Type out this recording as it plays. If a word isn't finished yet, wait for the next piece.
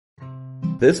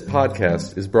This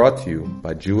podcast is brought to you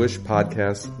by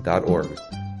JewishPodcasts.org.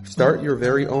 Start your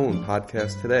very own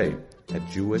podcast today at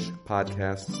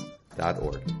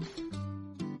JewishPodcasts.org.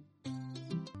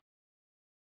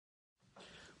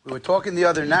 We were talking the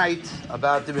other night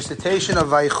about the recitation of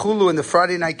VaYechulu in the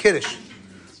Friday night Kiddush.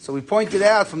 So we pointed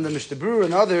out from the Mishnah Berurah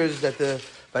and others that the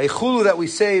VaYechulu that we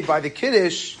say by the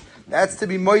Kiddush, that's to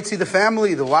be moitzi the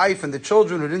family, the wife and the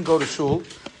children who didn't go to shul.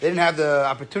 They didn't have the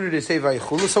opportunity to say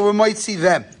VaYechulu, so we might see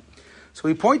them. So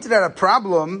we pointed out a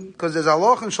problem, because there's a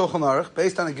halacha in Shulchan Aruch,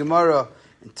 based on a Gemara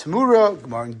in Temura,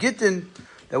 Gemara in Gittin,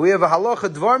 that we have a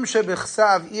halacha, dvarm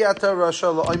shebechsav iyata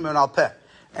rasha la'omer al peh.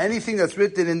 Anything that's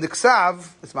written in the ksav,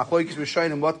 it's machlokes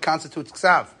rishonim, what constitutes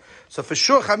ksav. So for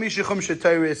sure, chamish yechum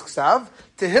shetayre is ksav.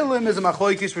 Tehillim is a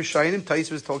machlokes rishonim,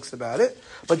 Taisvus talks about it.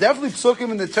 But definitely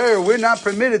psukim in the Torah, we're not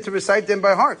permitted to recite them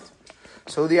by heart.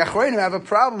 So the Achronim have a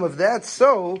problem if that's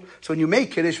so. So when you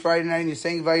make Kiddush Friday night and you're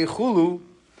saying VaYechulu,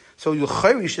 so you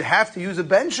should have to use a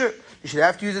bencher. You should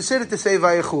have to use a siddur to say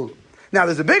VaYechulu. Now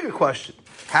there's a bigger question.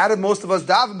 How did most of us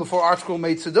daven before our school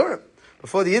made Siddurim?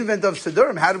 Before the invent of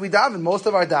Siddurim, how did we daven? Most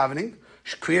of our davening,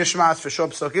 Kriya Shmas for Shop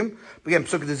Psukim. Again,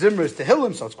 Psukim the Zimmer is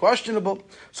Tehillim, so it's questionable.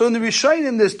 So in the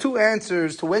Rishonim, there's two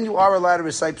answers to when you are allowed to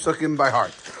recite Psukim by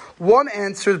heart. One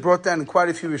answer is brought down in quite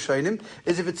a few Rishonim,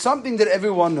 is if it's something that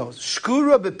everyone knows.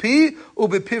 Shkura bepi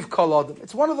ubepiv kol adam.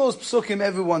 It's one of those psukim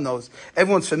everyone knows.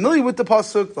 Everyone's familiar with the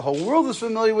pasuk, the whole world is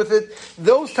familiar with it.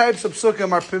 Those types of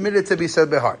psukim are permitted to be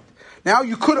said by heart. Now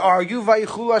you could argue, VaYechulu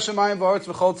hashemayim v'aretz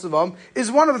v'chol tzavam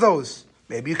is one of those.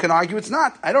 Maybe you can argue it's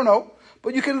not. I don't know.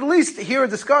 But you can at least hear a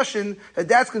discussion that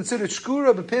that's considered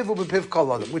shkura bepiv ubepiv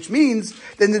kol adam, which means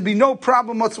then there'd be no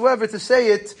problem whatsoever to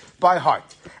say it by heart.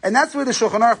 And that's where the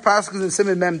Shulchan Aruch pasuk is in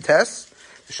Siman Mem Tes.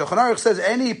 The Shulchan Aruch says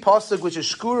any pasuk which is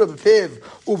shkura bepiv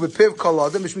ubepiv kol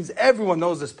adam, which means everyone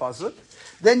knows this pasuk,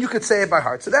 then you could say it by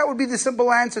heart. So that would be the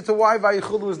simple answer to why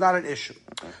VaYechulu is not an issue.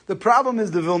 The problem is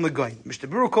the Vilna Gaon. Mishnah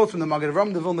Berurah quotes from the Magen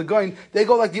Avraham, the Vilna Gaon, they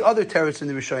go like the other teretz in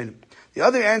the Rishonim. The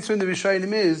other answer in the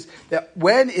Rishonim is that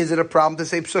when is it a problem to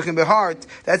say psukim by heart?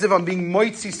 That's if I'm being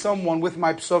moitzi someone with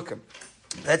my psukim.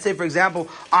 Let's say, for example,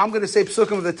 I'm going to say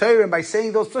psukim of the Torah, and by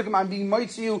saying those psukim, I'm being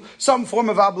moitzi you some form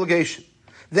of obligation.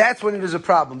 That's when it is a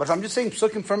problem. But if I'm just saying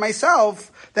psukim for myself,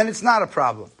 then it's not a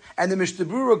problem. And the Mishnah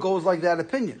Berurah goes like that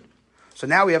opinion. So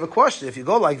now we have a question. If you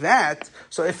go like that,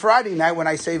 so if Friday night when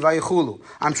I say VaYechulu,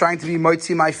 I'm trying to be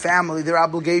moitzi my family, their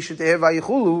obligation to hear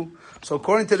VaYechulu, so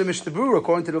according to the Mishnah Berurah,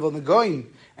 according to the Vilna Gaon,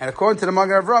 and according to the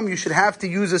Magen Avraham, you should have to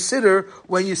use a siddur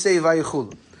when you say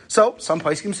VaYechulu. So some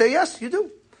poskim say yes, you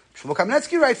do. Shmuel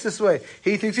Kamenetsky writes this way.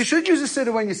 He thinks you should use a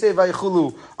siddur when you say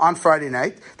VaYechulu on Friday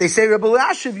night. They say Rebbe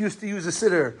Eliashiv used to use a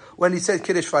siddur when he said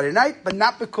Kiddush Friday night, but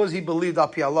not because he believed al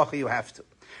pi halacha you have to.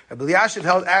 Rebbe Eliashiv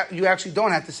held you actually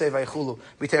don't have to say VaYechulu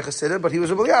b'teich siddur, but he was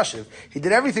Rebbe Eliashiv. He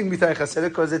did everything b'teich siddur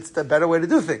because it's the better way to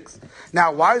do things.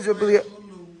 Now, why is Rebbe Eliashiv?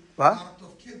 What?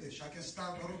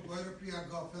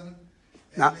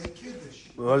 No.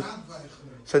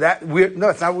 So that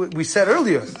it's not what we said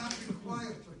earlier.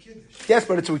 Yes,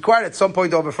 but it's required at some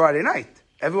point over Friday night.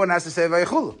 Everyone has to say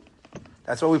VaYechulu.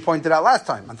 That's what we pointed out last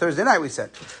time. On Thursday night we said.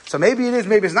 So maybe it is,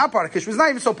 maybe it's not part of Kiddush. It's not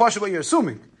even so posh what you're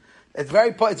assuming. It's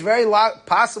very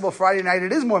possible Friday night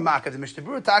it is more makah. The Mishnah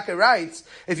Berurah Taka writes,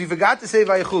 if you forgot to say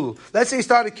VaYechulu, let's say you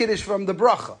started Kiddush from the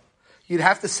bracha, you'd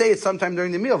have to say it sometime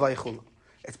during the meal, VaYechulu.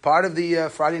 It's part of the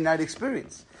Friday night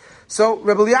experience. So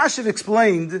Rebbe Eliashiv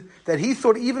explained that he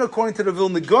thought even according to the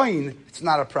Vilna Gaon, it's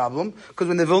not a problem, because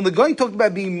when the Vilna Gaon talked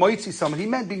about being moitzi someone, he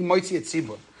meant being moitzi at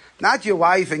tzibur, not your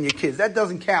wife and your kids. That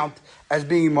doesn't count as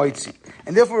being moitzi.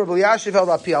 And therefore Rebbe Eliashiv held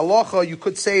al pi halacha, you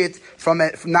could say it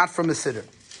not from a siddur.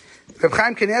 Reb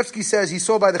Chaim Kanievsky says he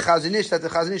saw by the Chazon Ish that the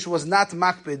Chazon Ish was not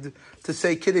makpid to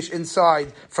say Kiddush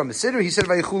inside from a siddur. He said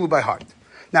VaYechulu by heart.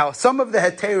 Now, some of the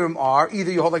heterim are,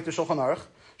 either you hold like the Shulchan Aruch.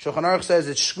 Shulchan Aruch says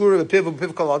it's shkura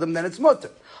bepiv kol adam, then it's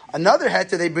mutter. Another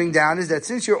heter they bring down is that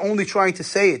since you're only trying to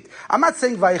say it, I'm not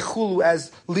saying VaYechulu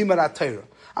as limarat Torah.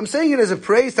 I'm saying it as a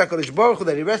praise to HaKadosh Baruch Hu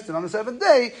that he rested on the seventh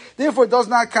day. Therefore, it does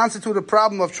not constitute a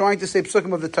problem of trying to say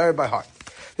psukim of the Torah by heart.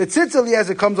 The Tzitz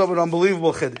Eliezer comes up with an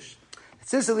unbelievable chiddush.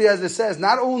 The Tzitz Eliezer says,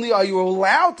 not only are you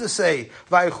allowed to say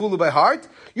VaYechulu by heart,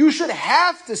 you should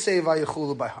have to say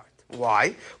VaYechulu by heart.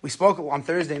 Why? We spoke on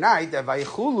Thursday night that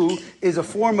VaYechulu is a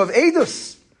form of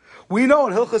edus. We know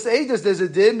in Hilchos Eidos there's a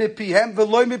din mipihem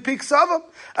v'loy mipi ksavam.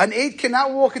 An aid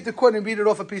cannot walk into court and read it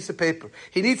off a piece of paper.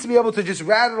 He needs to be able to just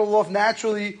rattle it off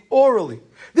naturally, orally.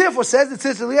 Therefore, says the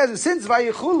Tzitz Eliezer, since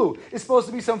VaYechulu is supposed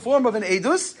to be some form of an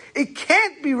edus, it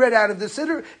can't be read out of the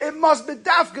siddur. It must be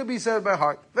dafka be said by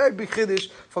heart. Very big chiddush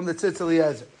from the Tzitz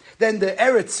Eliezer. Then the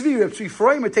Eretz Tzvi, Reb Tzvi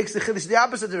Froimer, takes the chiddush the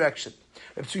opposite direction.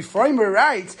 Tzvi Freimer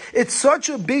writes, it's such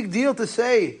a big deal to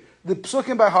say the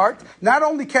psukim by heart. Not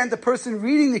only can the person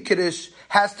reading the Kiddush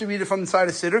has to read it from inside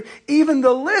a siddur, even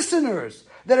the listeners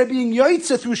that are being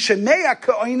yoitza through Shemei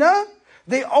Ka'oina,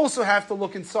 they also have to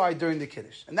look inside during the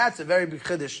Kiddush. And that's a very big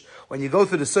Kiddush when you go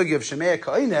through the sugi of Shemei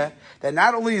Ka'oina, that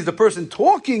not only is the person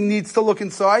talking needs to look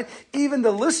inside, even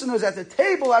the listeners at the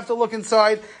table have to look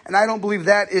inside, and I don't believe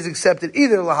that is accepted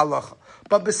either, lahalacha.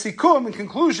 But besikum, in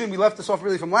conclusion, we left this off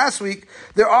really from last week,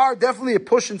 there are definitely a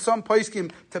push in some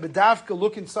poskim to bedavka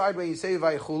look inside when you say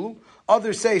VaYechulu.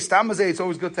 Others say, stamazeh, it's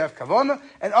always good to have kavana.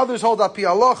 And others hold up pi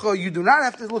halacha, you do not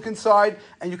have to look inside,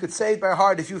 and you could say it by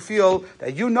heart if you feel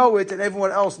that you know it and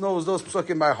everyone else knows those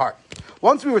psukim by heart.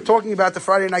 Once we were talking about the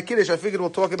Friday Night Kiddush, I figured we'll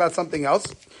talk about something else.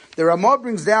 The Ramah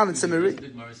brings down in some... You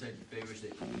should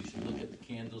look at the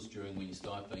candles during when you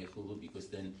start VaYechulu, because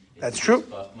then... That's true.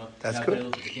 That's good. good.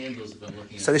 Look at the candles if I'm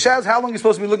looking So the Shah is how long you're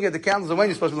supposed to be looking at the candles and when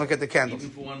you're supposed to be looking at the candles.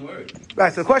 Even for one word.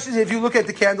 Right, so the question is if you look at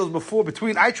the candles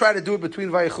I try to do it between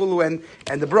VaYechulu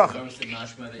and the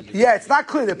bracha. Yeah, it's not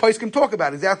clear. The place can talk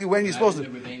about exactly when you're supposed to.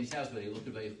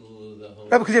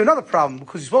 Right, because you have another problem,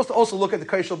 because you're supposed to also look at the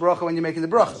Kaishal bracha when you're making the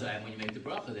bracha. When you make the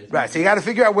bracha. Right, so you got to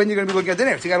figure out when you're going to be looking at the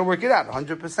name. So you got to work it out,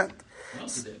 100%. Well,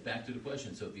 so back to the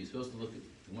question. So if you're supposed to look at the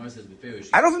Gemara says beferish.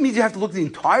 I don't know if it means you have to look the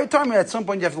entire time, or at some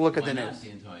point you have to look at the name. The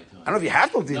entire time? I don't know if you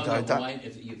have to look the entire time. Why,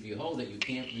 if you hold that you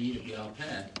can't read if you're al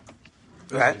peh.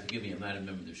 Right. Forgive me, I'm not a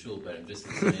member of the shul, but I'm just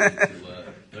excited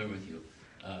to learn with you.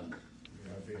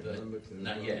 But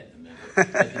not yet.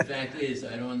 But the fact is,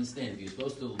 I don't understand. If you're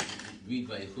supposed to read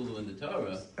VaYechulu in the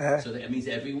Torah, so that means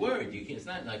every word. You can't. It's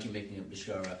not like you're making a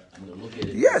bishara. I'm going to look at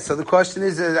it. Yeah. So the question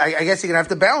is, I guess you're going to have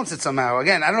to balance it somehow.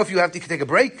 Again, I don't know if you have to take a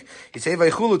break. You say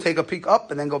VaYechulu, take a peek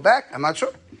up, and then go back. I'm not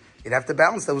sure. You'd have to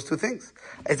balance those two things.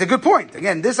 It's a good point.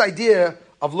 Again, this idea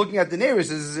of looking at the nearest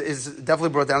is definitely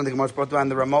brought down. The Gemara is brought down in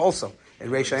the Ramah also. In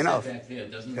Reish Ayin Aleph.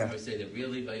 Doesn't the say that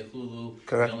really VaYechulu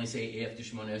can only say after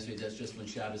Shemona Esrei? That's just when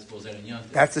Shabbos falls out on Yom Tov.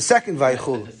 That's the second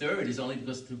VaYechulu. The third is only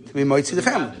because to be moitzi the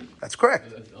family. That's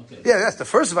correct. Okay. Yeah, that's the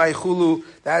first VaYechulu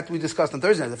that we discussed on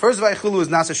Thursday. The first VaYechulu is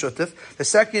Nasa Shotif. The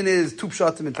second is Tu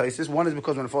Pshatim and Taisis. One is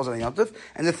because when it falls on Yom Tov,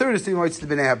 and the third is to be moitzi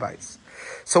the Bnei Habayis.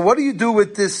 So what do you do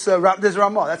with this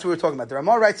Ramah? That's what we're talking about. The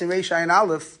Ramah writes in Reish Ayin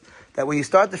Aleph that when you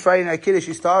start the Friday Night Kiddush,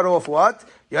 you start off what?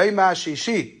 Yom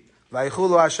HaShishi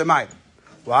VaYechulu HaShemayim.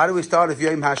 Why do we start with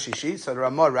Yom HaShishi? So the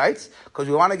Ramah writes, because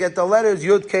we want to get the letters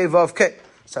Yud Kei Vav Kei.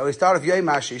 So we start with Yom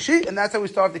HaShishi, and that's how we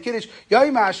start the Kiddush.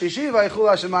 Yom HaShishi VaYechulu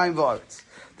HaShemayim V'aretz.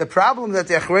 The problem that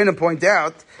the Acharena point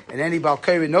out, and any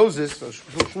Balkairi knows this, so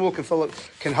Shmuel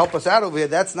can help us out over here.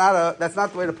 That's not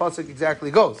the way the pasuk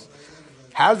exactly goes.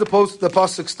 How does the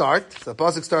pasuk start? So the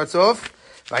pasuk starts off.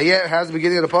 How's the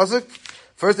beginning of the pasuk?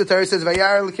 First, the Torah says,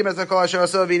 "Vayar Elokim es hakol asher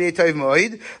asa v'hinei tov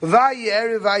moed,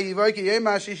 vayerev vayivoy ki yom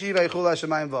hashishi vayechul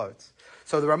hashemayim v'aretz."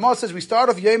 So the Ramah says we start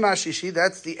off Yom HaShishi,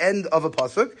 that's the end of a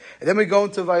pasuk, and then we go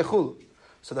into VaYechulu.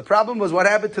 So the problem was what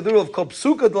happened to the rule of Kol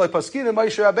Psuka D'loi Paskina,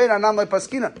 Moshe Rabbeinu Anan L'oi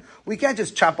Paskina. We can't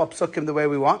just chop up psukim the way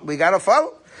we want. We got to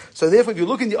follow. So therefore, if you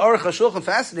look in the Aruch HaShulchan,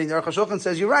 fascinating, the Aruch HaShulchan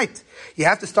says you're right. You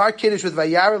have to start Kiddush with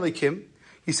Vayar Elokim.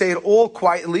 You say it all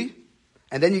quietly.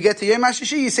 And then you get to Yom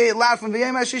HaShishi, you say it loud from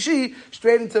Yom HaShishi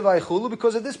straight into VaYechulu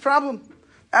because of this problem.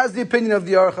 That's the opinion of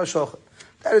the Aruch HaShulchan.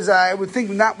 That is, I would think,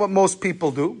 not what most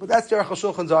people do, but that's the Aruch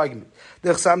HaShulchan's argument.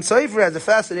 The Chassam Sofer has a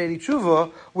fascinating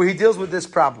tshuva where he deals with this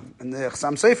problem. And the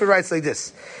Chassam Sofer writes like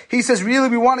this. He says, really,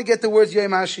 we want to get the words Yom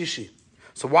HaShishi.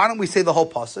 So why don't we say the whole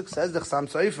pasuk? Says the Chassam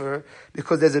Sofer,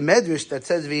 because there's a medrash that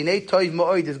says, V'hinei toiv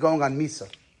mo'od is going on Misa.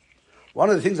 One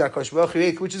of the things that Kosh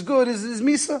Baruch which is good, is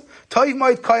Misa. Toiv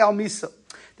mo'od kai al Misa.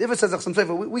 Therefore, says Chassam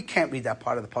Sofer, we can't read that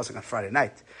part of the pasuk on Friday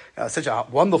night. Such a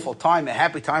wonderful time, a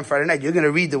happy time Friday night. You're going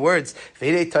to read the words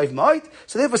V'hinei toiv mo'od.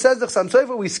 So therefore, says the Chassam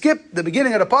Sofer, we skip the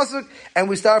beginning of the pasuk and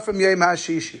we start from Yom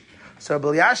HaShishi. So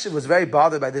Rabbi Yashiv was very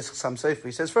bothered by this Chassam Sofer.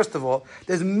 He says, first of all,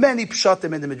 there's many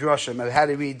pshatim in the midrashim of how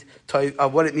to read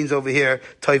what it means over here,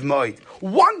 toiv mo'od.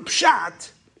 One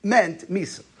pshat meant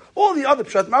misa. All the other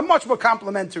pshatim are much more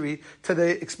complementary to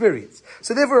the experience.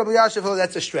 So therefore, Rabbi Yashiv felt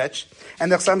that's a stretch.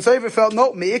 And the Chassam Sofer felt,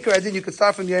 no, me'ikar adin, you could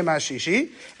start from Yom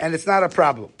HaShishi, and it's not a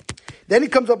problem. Then he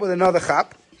comes up with another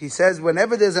chap. He says,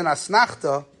 whenever there's an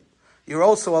asnachta, you're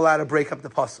also allowed to break up the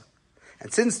pasuk.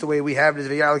 And since the way we have it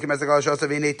is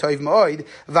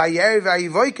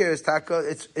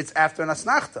it's after an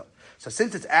asnachta. So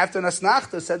since it's after an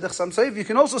asnachta, said the Chassam Sofer, you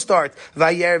can also start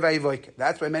Vayer Vayivoike.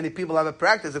 That's why many people have a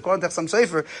practice. According to Chassam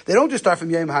Sofer, they don't just start from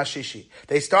Yom HaShishi.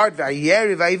 They start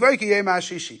Vayer Vayivoike Yom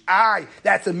HaShishi.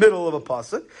 That's the middle of a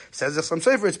pasuk. Says the Chassam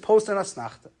Sofer, it's post an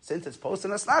asnachta. Since it's post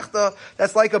an asnachta,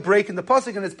 that's like a break in the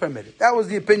pasuk and it's permitted. That was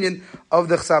the opinion of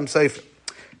the Chassam Sofer.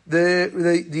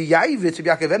 the Yaivitz of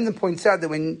Yaakov Emden points out that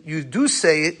when you do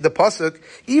say the pasuk,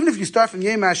 even if you start from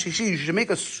Yom HaShishi, you should make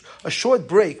a short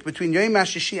break between Yom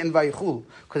HaShishi and VaYechulu,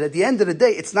 because at the end of the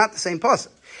day, it's not the same pasuk.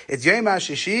 It's Yom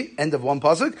HaShishi, end of one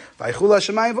pasuk, VaYechulu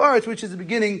Hashemayim V'aretz, which is the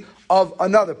beginning of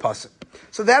another pasuk.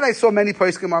 So that I saw many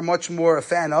poskim are much more a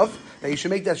fan of, that you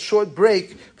should make that short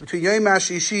break between Yom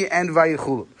HaShishi and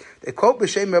VaYechulu. They quote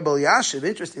B'Shem Rebbe Elyashiv,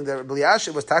 interesting that Rebbe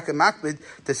Elyashiv was Taka Makbid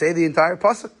to say the entire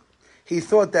pasuk. He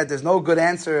thought that there's no good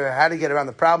answer how to get around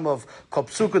the problem of Kol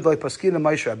Psukah D'Lo Paskina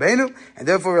Moshe Rabbeinu, and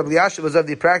therefore Rebbe Elyashiv was of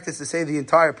the practice to say the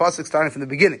entire pasuk starting from the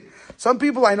beginning. Some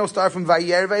people I know start from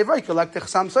Vayer VaYechulu like the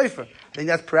Chassam Sofer. I think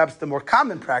that's perhaps the more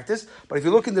common practice, but if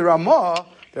you look in the Ramah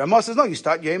says no, you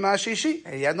start Yom HaShishi,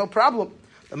 and he had no problem.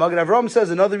 The Magen Avraham says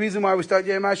another reason why we start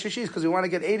Yom HaShishi is because we want to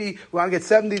get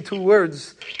 72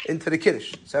 words into the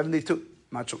Kiddush. 72.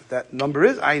 I'm not sure what that number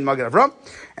is. Ayin Magen Avraham.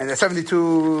 And there's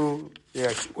 72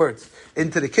 words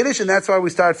into the Kiddush, and that's why we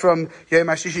start from Yom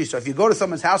HaShishi. So if you go to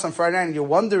someone's house on Friday night and you're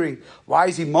wondering why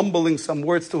is he mumbling some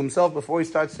words to himself before he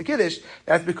starts the Kiddush,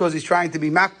 that's because he's trying to be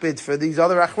makbid for these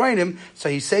other achronim, so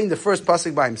he's saying the first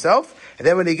pasuk by himself, and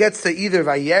then when he gets to either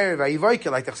Vayer,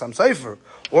 VaYechulu, like the Chassam Sofer,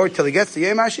 or till he gets to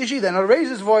Yom HaShishi, then he'll raise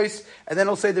his voice, and then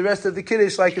he'll say the rest of the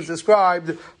Kiddush like it's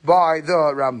described by the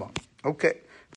Rambam. Okay.